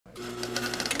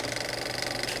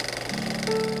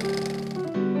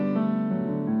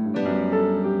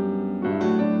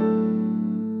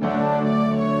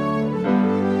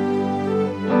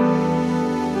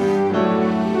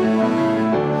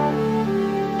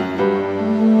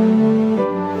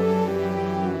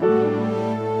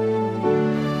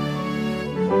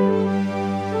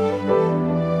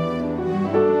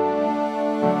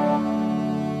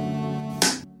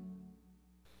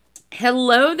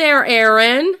Hello there,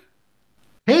 Aaron.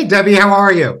 Hey, Debbie, how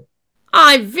are you?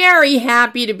 I'm very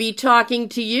happy to be talking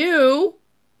to you.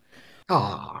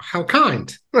 Ah, how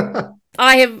kind.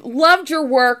 I have loved your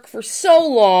work for so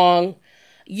long.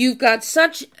 You've got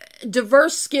such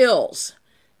diverse skills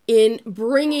in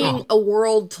bringing Oh, a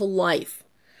world to life.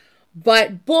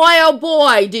 But boy, oh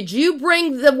boy, did you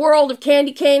bring the world of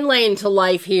Candy Cane Lane to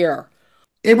life here.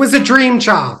 it was a dream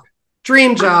job.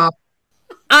 Dream job.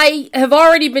 I have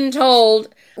already been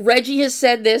told, Reggie has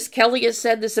said this, Kelly has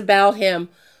said this about him.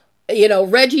 You know,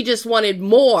 Reggie just wanted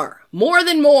more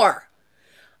than more.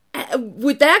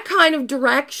 With that kind of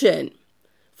direction,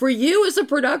 for you as a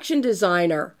production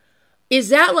designer, is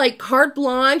that like carte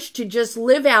blanche to just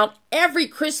live out every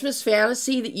Christmas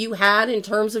fantasy that you had in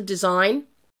terms of design?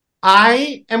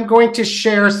 I am going to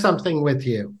share something with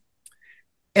you.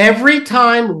 Every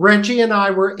time Reggie and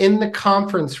I were in the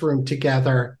conference room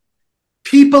together,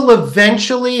 people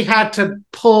eventually had to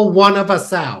pull one of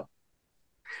us out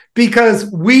because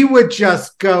we would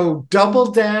just go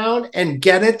double down and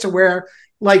get it to where,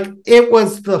 like, it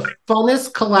was the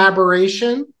funnest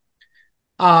collaboration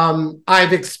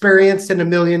I've experienced in a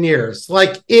million years.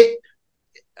 Like,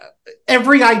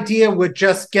 every idea would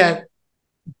just get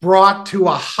brought to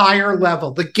a higher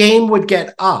level. The game would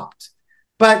get upped.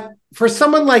 But for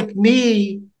someone like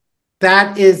me,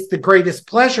 that is the greatest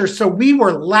pleasure. So we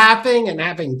were laughing and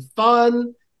having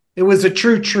fun. It was a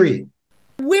true treat.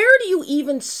 Where do you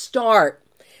even start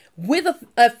with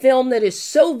a film that is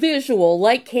so visual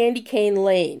like Candy Cane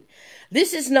Lane?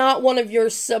 This is not one of your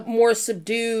more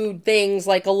subdued things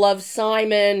like a Love,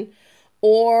 Simon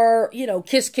or, you know,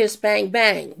 Kiss Kiss Bang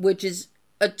Bang, which is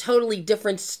a totally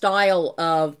different style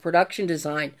of production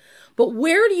design. But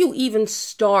where do you even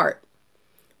start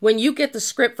when you get the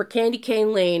script for Candy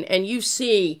Cane Lane and you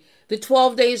see the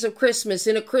 12 days of Christmas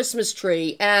in a Christmas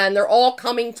tree and they're all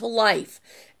coming to life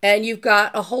and you've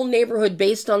got a whole neighborhood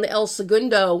based on the El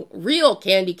Segundo real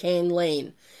Candy Cane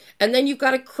Lane, and then you've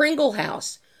got a Kringle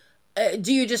house?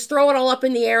 Do you just throw it all up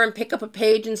in the air and pick up a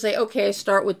page and say, okay, I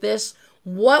start with this?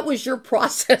 What was your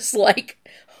process like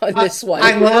on this one?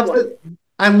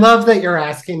 I love that you're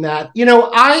asking that. You know,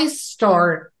 I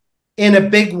start in a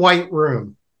big white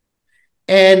room.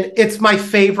 And it's my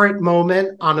favorite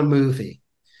moment on a movie.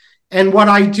 And what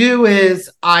I do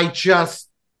is I just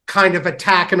kind of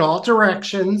attack in all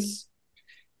directions.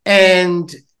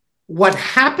 And what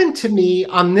happened to me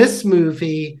on this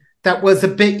movie that was a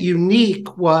bit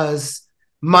unique was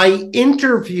my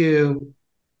interview.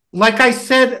 Like I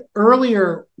said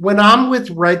earlier, when I'm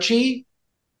with Reggie,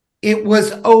 it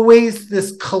was always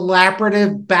this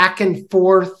collaborative back and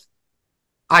forth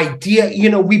idea. You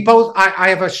know, we both, I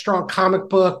have a strong comic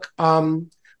book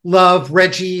love.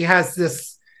 Reggie has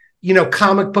this, you know,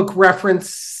 comic book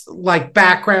reference like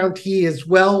background. He as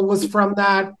well was from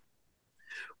that.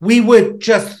 We would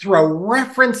just throw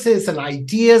references and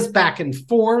ideas back and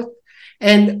forth.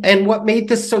 And what made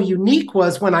this so unique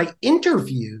was when I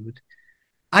interviewed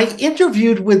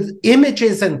with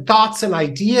images and thoughts and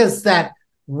ideas that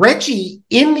Reggie,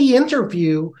 in the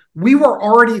interview, we were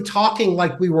already talking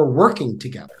like we were working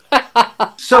together.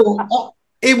 So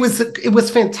it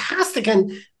was fantastic.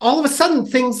 And all of a sudden,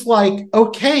 things like,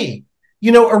 okay,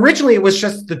 you know, originally it was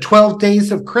just the 12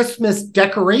 days of Christmas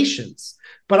decorations,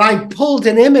 but I pulled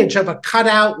an image of a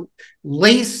cutout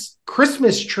lace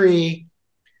Christmas tree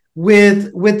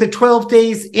with the 12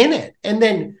 days in it. And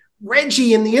then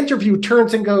Reggie in the interview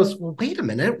turns and goes, well, wait a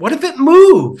minute, what if it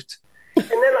moved? And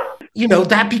then, you know,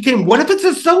 that became, what if it's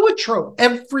a zoetrope?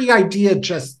 Every idea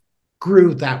just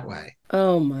grew that way.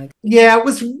 Oh, my. Yeah, it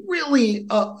was really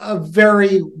a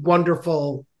very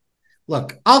wonderful,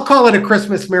 look, I'll call it a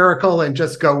Christmas miracle and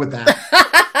just go with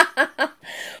that.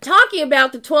 Talking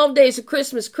about the 12 days of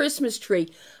Christmas tree,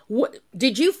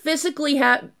 did you physically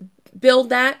build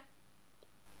that?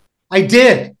 I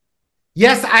did.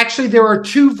 Yes, actually, there are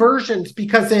two versions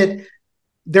because it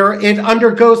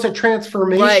undergoes a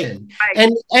transformation.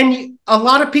 Right. And a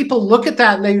lot of people look at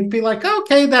that and they would be like,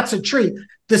 okay, that's a tree.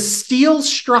 The steel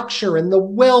structure and the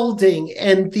welding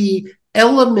and the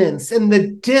elements and the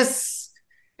discs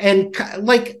and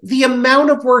like the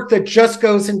amount of work that just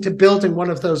goes into building one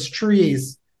of those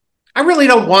trees. I really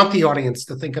don't want the audience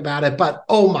to think about it, but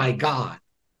oh my God.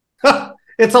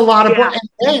 It's a lot of work. And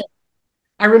then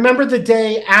I remember the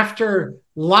day after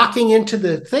locking into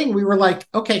the thing, we were like,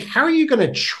 okay, how are you going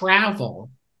to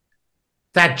travel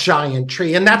that giant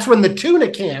tree? And that's when the tuna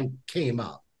can came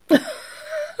up,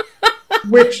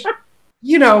 which,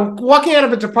 you know, walking out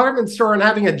of a department store and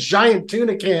having a giant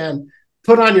tuna can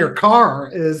put on your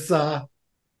car is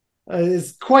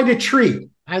quite a treat.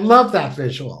 I love that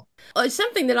visual.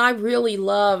 Something that I really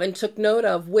love and took note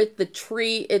of with the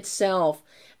tree itself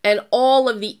and all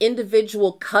of the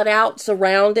individual cutouts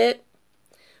around it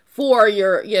for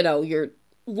your, you know, your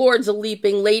lords a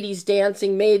leaping, ladies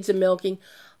dancing, maids a milking.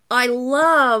 I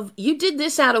love, you did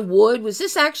this out of wood. Was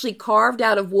this actually carved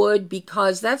out of wood?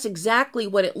 Because that's exactly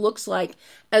what it looks like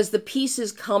as the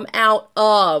pieces come out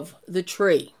of the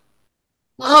tree.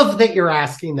 Love that you're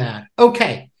asking that.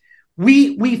 Okay.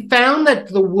 We found that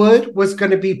the wood was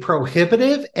going to be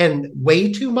prohibitive and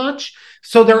way too much.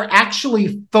 So they're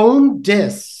actually foam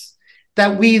discs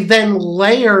that we then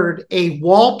layered a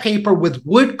wallpaper with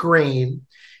wood grain,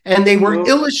 and they were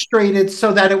illustrated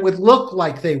so that it would look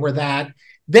like they were that.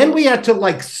 Then we had to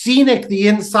like scenic the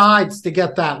insides to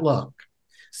get that look.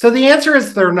 So the answer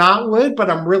is they're not wood, but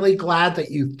I'm really glad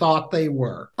that you thought they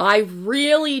were. I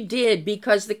really did,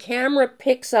 because the camera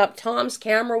picks up, Tom's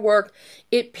camera work,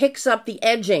 it picks up the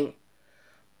edging,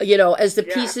 you know, as the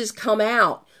pieces come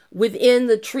out within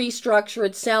the tree structure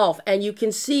itself, and you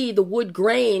can see the wood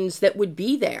grains that would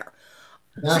be there.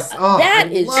 Yes. Oh, I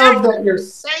love that you're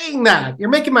saying that. You're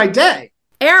making my day.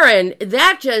 Aaron,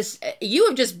 you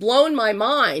have just blown my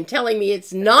mind telling me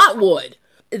it's not wood.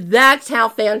 That's how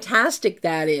fantastic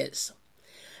that is.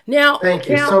 Now, thank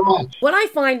you so much. What I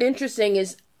find interesting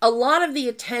is a lot of the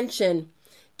attention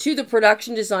to the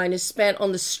production design is spent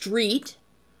on the street,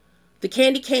 the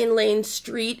Candy Cane Lane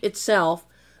street itself,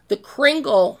 the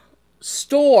Kringle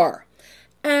store,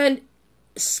 and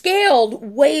scaled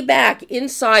way back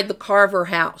inside the Carver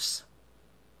house.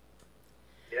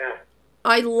 Yeah.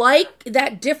 I like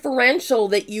that differential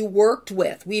that you worked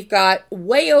with. We've got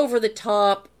way over the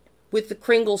top with the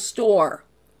Kringle store,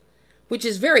 which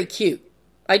is very cute.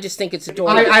 I just think it's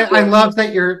adorable. I love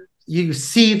that you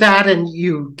see that and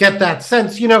you get that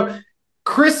sense. You know,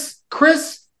 Chris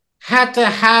had to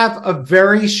have a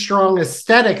very strong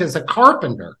aesthetic as a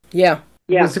carpenter. Yeah.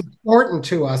 It was important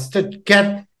to us to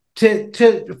get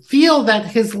to feel that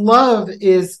his love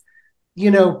is,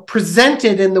 you know,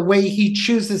 presented in the way he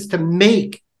chooses to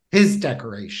make his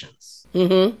decorations.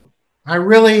 Mm-hmm. I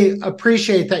really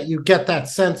appreciate that you get that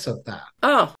sense of that.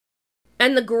 Oh,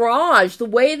 and the garage, the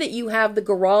way that you have the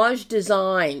garage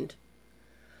designed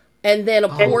and then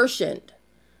apportioned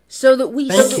so that we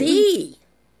see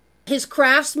his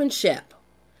craftsmanship,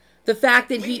 the fact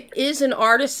that he is an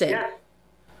artisan. Yeah.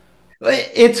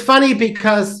 It's funny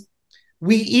because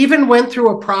we even went through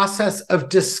a process of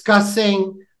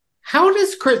discussing how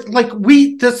does Chris,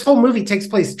 this whole movie takes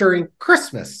place during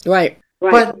Christmas. Right.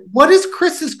 But what does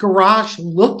Chris's garage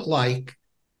look like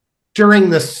during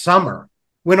the summer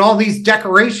when all these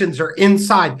decorations are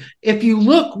inside? If you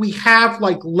look, we have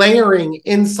like layering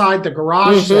inside the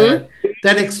garage there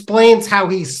that explains how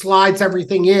he slides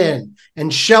everything in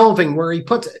and shelving where he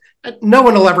puts it. No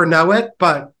one will ever know it,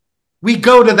 but we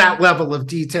go to that level of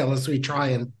detail as we try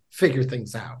and figure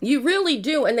things out. You really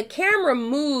do. And the camera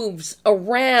moves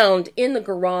around in the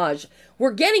garage.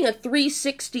 We're getting a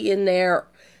 360 in there.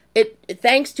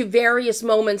 Thanks to various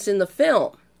moments in the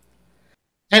film.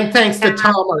 And thanks to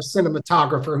Tom, our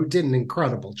cinematographer, who did an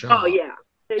incredible job. Oh, yeah.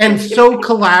 And so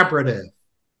collaborative.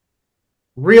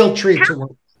 Real treat to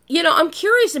work. You know, I'm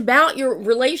curious about your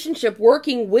relationship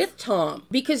working with Tom,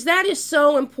 because that is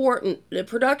so important. The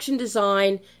production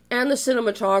design and the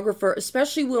cinematographer,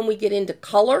 especially when we get into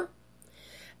color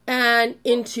and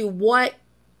into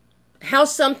how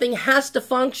something has to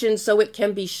function so it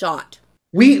can be shot.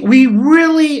 We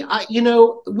really,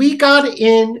 we got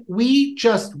in, we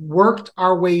just worked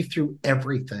our way through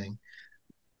everything.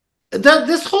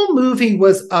 This whole movie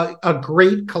was a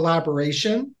great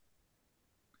collaboration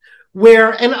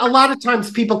and a lot of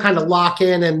times people kind of lock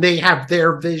in and they have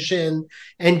their vision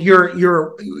and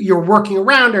you're working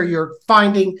around or you're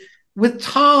finding. With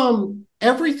Tom,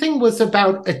 everything was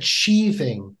about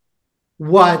achieving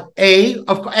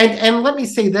and let me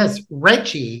say this,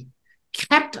 Reggie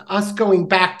kept us going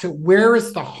back to where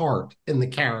is the heart in the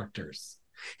characters.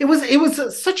 It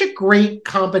was such a great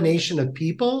combination of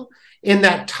people in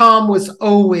that Tom was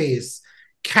always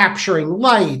capturing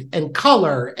light and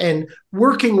color and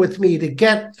working with me to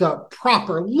get the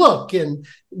proper look. And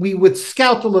we would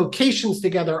scout the locations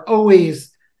together,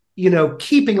 always,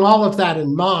 keeping all of that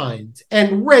in mind.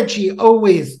 And Reggie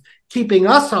always keeping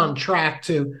us on track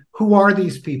to who are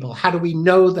these people? How do we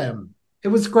know them? It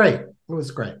was great. It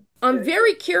was great. I'm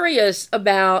very curious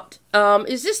about,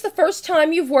 is this the first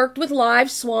time you've worked with live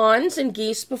swans and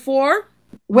geese before?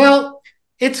 Well,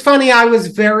 it's funny. I was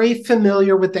very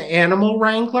familiar with the animal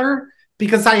wrangler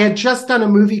because I had just done a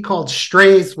movie called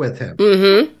Strays with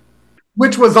him,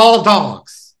 which was all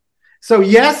dogs. So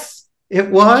yes, it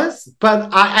was.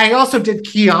 But I also did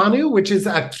Keanu, which is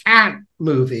a cat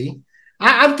movie.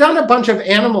 I've done a bunch of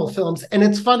animal films, and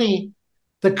it's funny.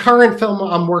 The current film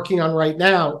I'm working on right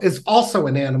now is also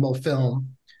an animal film.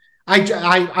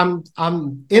 I'm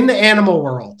in the animal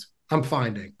world. I'm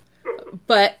finding,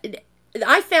 but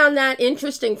I found that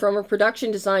interesting from a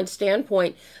production design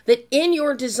standpoint. That in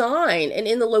your design and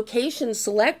in the locations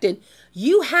selected,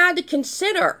 you had to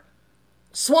consider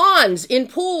swans in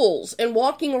pools and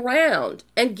walking around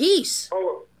and geese.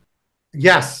 Oh,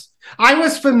 yes, I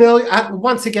was familiar.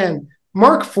 Once again,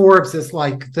 Mark Forbes is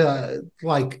like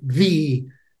the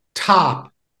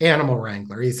top animal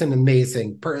wrangler. He's an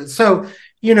amazing person. So,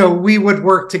 we would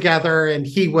work together and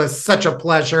he was such a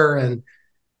pleasure, and,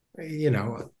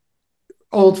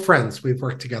 old friends. We've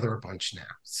worked together a bunch now.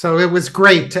 So it was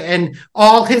great and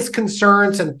all his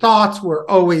concerns and thoughts were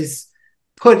always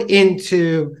put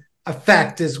into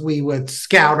effect as we would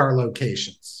scout our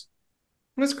locations.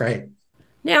 It was great.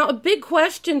 Now, a big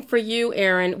question for you,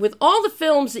 Aaron. With all the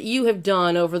films that you have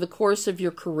done over the course of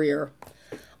your career,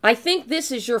 I think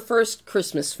this is your first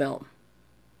Christmas film.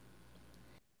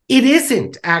 It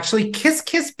isn't, actually. Kiss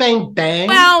Kiss Bang Bang.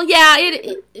 Well,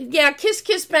 yeah, Kiss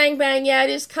Kiss Bang Bang, yeah, it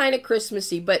is kind of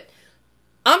Christmassy, but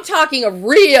I'm talking a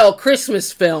real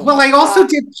Christmas film. Well, I also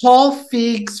did Paul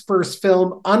Feig's first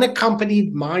film,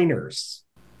 Unaccompanied Minors.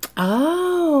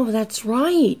 Oh, that's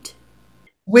right.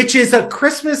 Which is a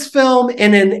Christmas film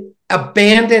in an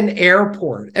abandoned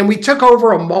airport. And we took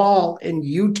over a mall in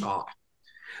Utah.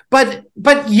 But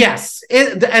yes,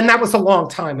 and that was a long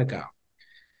time ago.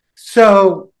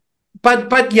 So,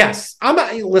 but yes, I'm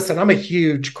a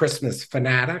huge Christmas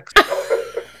fanatic.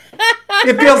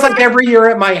 It feels like every year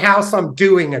at my house, I'm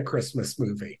doing a Christmas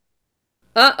movie.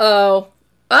 Uh-oh.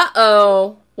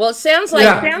 Well, it sounds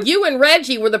like you and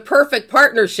Reggie were the perfect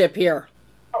partnership here.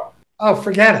 Oh,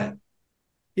 forget it.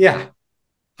 Yeah.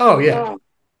 Oh, yeah.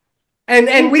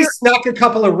 And we snuck a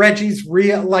couple of Reggie's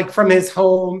from his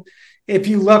home. If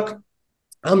you look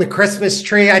on the Christmas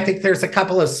tree, I think there's a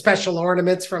couple of special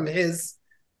ornaments from his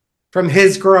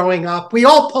growing up. We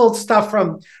all pulled stuff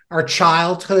from our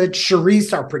childhood.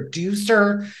 Charisse, our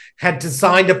producer, had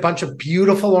designed a bunch of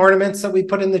beautiful ornaments that we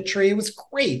put in the tree. It was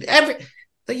great.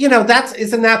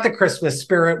 Isn't that the Christmas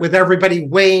spirit, with everybody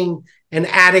weighing and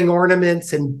adding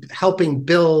ornaments and helping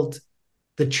build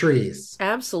the trees?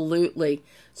 Absolutely.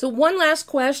 So one last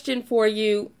question for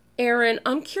you, Aaron.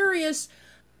 I'm curious,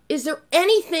 is there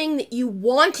anything that you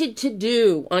wanted to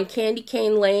do on Candy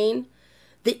Cane Lane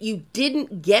that you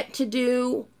didn't get to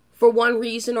do for one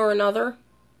reason or another?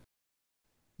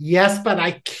 Yes, but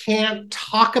I can't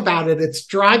talk about it. It's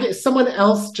driving. Someone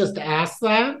else just asked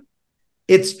that.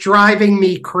 It's driving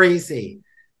me crazy.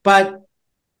 But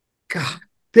God,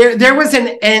 there was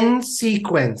an end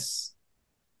sequence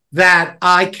that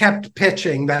I kept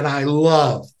pitching that I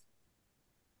love.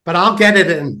 But I'll get it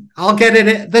in.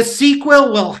 The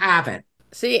sequel will have it.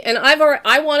 See, and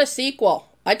I want a sequel.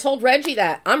 I told Reggie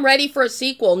that. I'm ready for a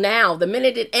sequel now. The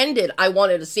minute it ended, I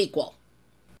wanted a sequel.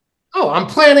 Oh, I'm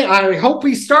planning. I hope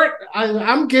we start.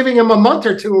 I'm giving him a month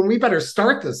or two, and we better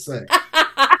start this thing.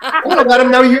 I want to let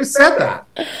him know you said that.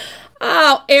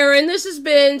 Oh, Aaron, this has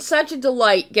been such a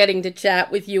delight getting to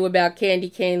chat with you about Candy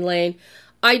Cane Lane.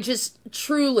 I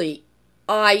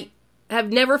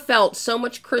have never felt so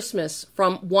much Christmas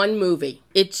from one movie.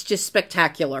 It's just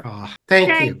spectacular. Oh,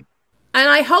 thank you. And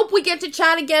I hope we get to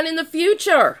chat again in the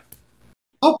future.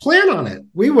 I'll plan on it.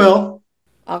 We will.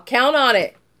 I'll count on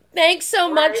it. Thanks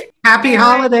so much. Happy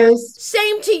holidays.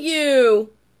 Same to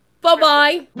you.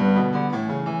 Bye-bye.